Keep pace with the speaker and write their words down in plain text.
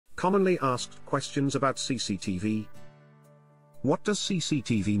Commonly asked questions about CCTV. What does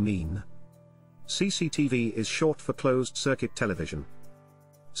CCTV mean? CCTV is short for closed circuit television.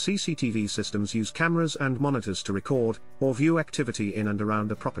 CCTV systems use cameras and monitors to record or view activity in and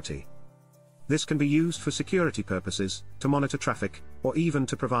around a property. This can be used for security purposes, to monitor traffic, or even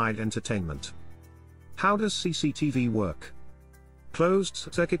to provide entertainment. How does CCTV work?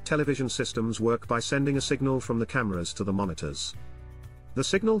 Closed-circuit television systems work by sending a signal from the cameras to the monitors. The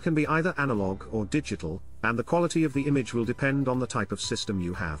signal can be either analog or digital, and the quality of the image will depend on the type of system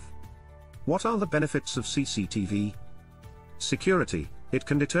you have. What are the benefits of CCTV? Security: it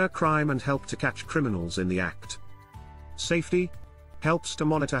can deter crime and help to catch criminals in the act. Safety: helps to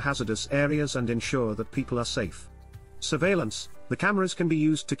monitor hazardous areas and ensure that people are safe. Surveillance: the cameras can be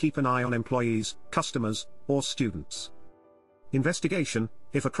used to keep an eye on employees, customers, or students. Investigation: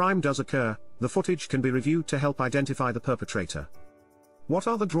 if a crime does occur, the footage can be reviewed to help identify the perpetrator. What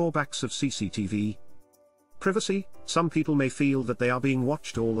are the drawbacks of CCTV? Privacy: some people may feel that they are being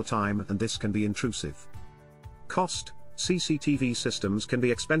watched all the time and this can be intrusive. Cost: CCTV systems can be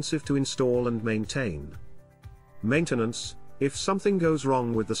expensive to install and maintain. Maintenance: if something goes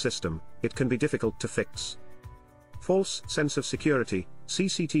wrong with the system, it can be difficult to fix. False sense of security: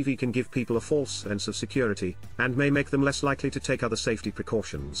 CCTV can give people a false sense of security, and may make them less likely to take other safety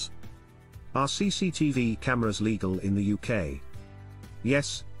precautions. Are CCTV cameras legal in the UK?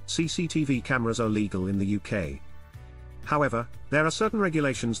 Yes, CCTV cameras are legal in the UK. However, there are certain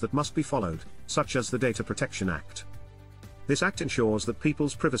regulations that must be followed, such as the Data Protection Act. This act ensures that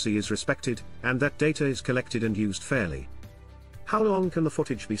people's privacy is respected, and that data is collected and used fairly. How long can the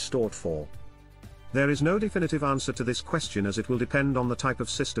footage be stored for? There is no definitive answer to this question, as it will depend on the type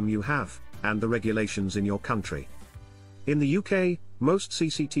of system you have, and the regulations in your country. In the UK, most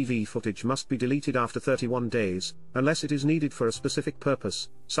CCTV footage must be deleted after 31 days, unless it is needed for a specific purpose,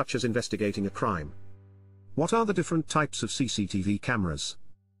 such as investigating a crime. What are the different types of CCTV cameras?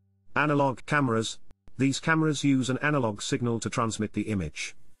 Analog cameras: these cameras use an analog signal to transmit the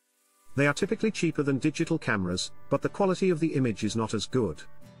image. They are typically cheaper than digital cameras, but the quality of the image is not as good.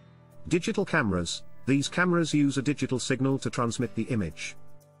 Digital cameras: these cameras use a digital signal to transmit the image.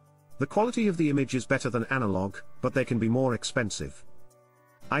 The quality of the image is better than analog, but they can be more expensive.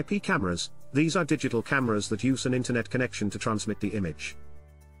 IP cameras: these are digital cameras that use an internet connection to transmit the image.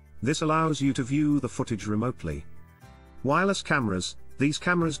 This allows you to view the footage remotely. Wireless cameras: these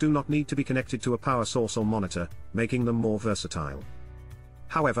cameras do not need to be connected to a power source or monitor, making them more versatile.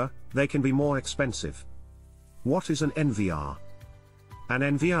 However, they can be more expensive. What is an NVR? An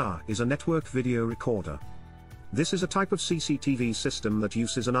NVR is a network video recorder. This is a type of CCTV system that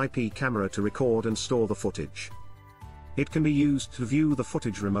uses an IP camera to record and store the footage. It can be used to view the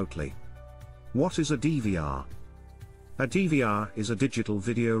footage remotely. What is a DVR? A DVR is a digital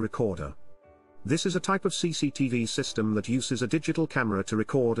video recorder. This is a type of CCTV system that uses a digital camera to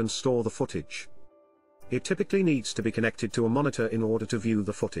record and store the footage. It typically needs to be connected to a monitor in order to view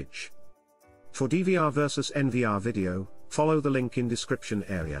the footage. For DVR versus NVR video, follow the link in description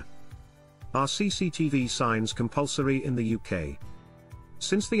area. Are CCTV signs compulsory in the UK?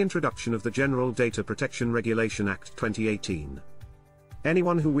 Since the introduction of the General Data Protection Regulation Act 2018,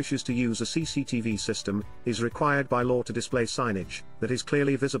 anyone who wishes to use a CCTV system is required by law to display signage that is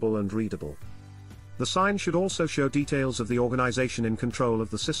clearly visible and readable. The sign should also show details of the organization in control of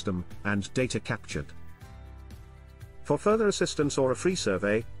the system and data captured. For further assistance or a free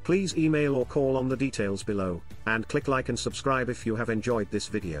survey, please email or call on the details below, and click like and subscribe if you have enjoyed this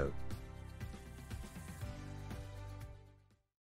video.